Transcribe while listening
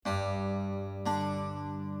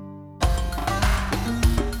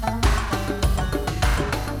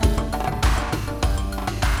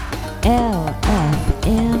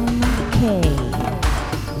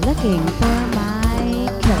looking for my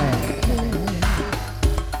killer.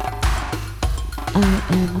 I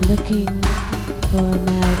am looking for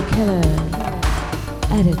my killer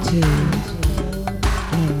attitude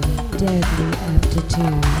and deadly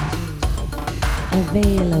aptitude,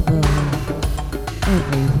 available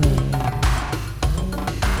everywhere.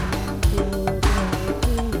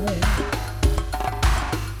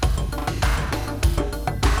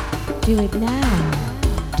 Do it now.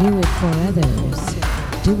 Do it for others.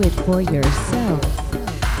 Do it for yourself.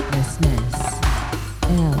 Lessness.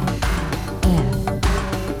 L F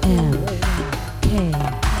M K.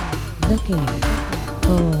 Looking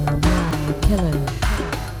for my killer.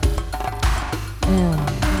 L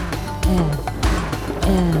F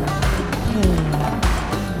M K.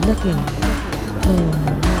 Looking for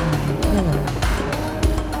my killer.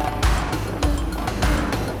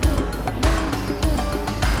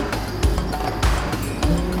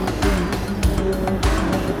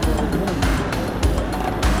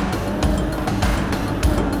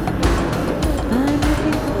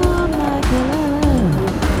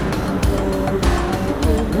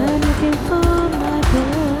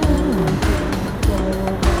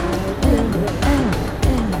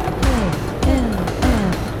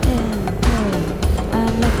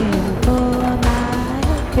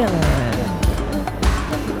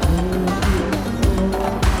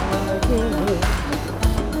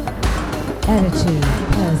 Attitude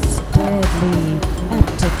plus deadly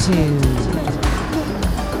aptitude.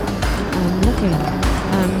 I'm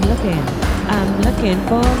looking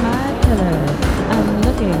for my killer.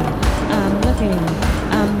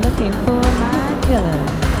 I'm looking for my killer.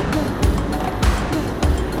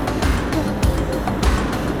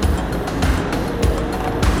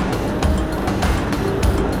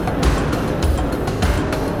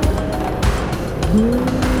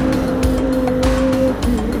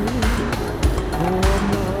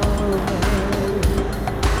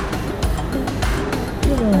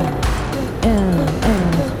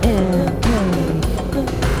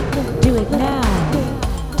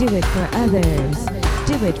 Do it for others.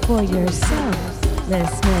 Do it for yourself.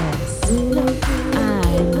 Lessness.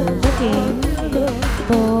 I'm looking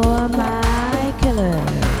for my killer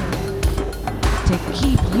to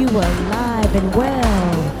keep you alive and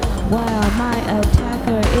well while my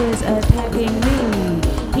attacker is attacking me.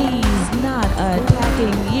 He's not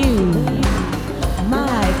attacking you.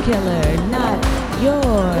 My killer, not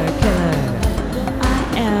your killer. I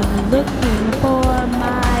am looking for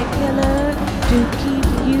my killer to keep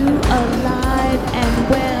you alive and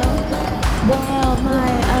well while my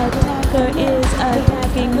attacker is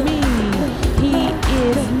attacking me. He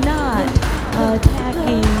is not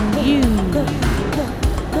attacking you.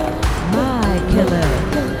 My killer,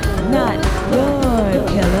 not your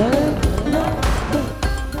killer.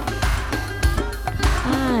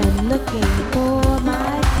 I'm looking for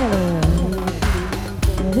my killer.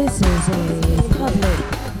 This is a public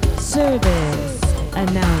service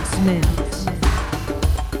announcement.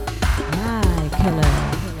 My killer,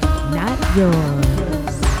 not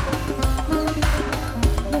yours.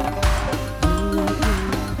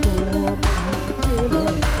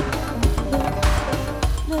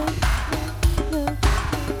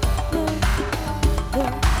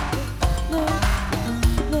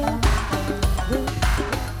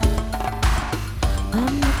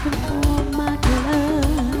 I'm looking for my killer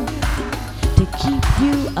to keep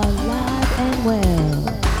you alive and well.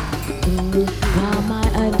 While my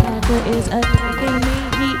attacker is attacking me,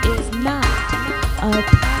 he is not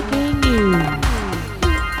attacking you.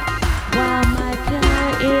 While my killer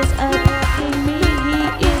is attacking me, he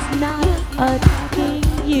is not attacking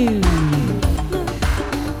you.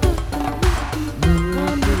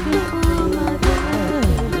 I'm looking for my killer.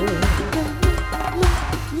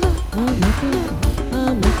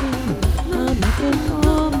 I'm looking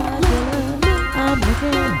for my killer.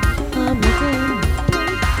 I'm looking.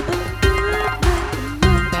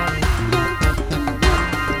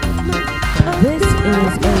 This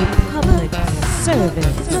is a public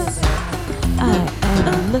service. I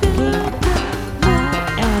am looking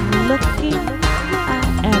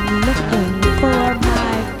for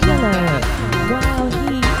my killer while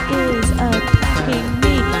he is attacking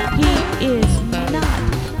me. He is not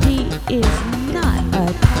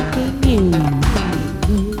attacking you.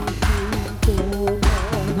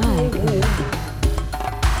 My killer.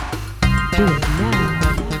 Do it now.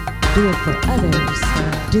 Do it for others.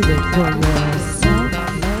 Do it for yourself.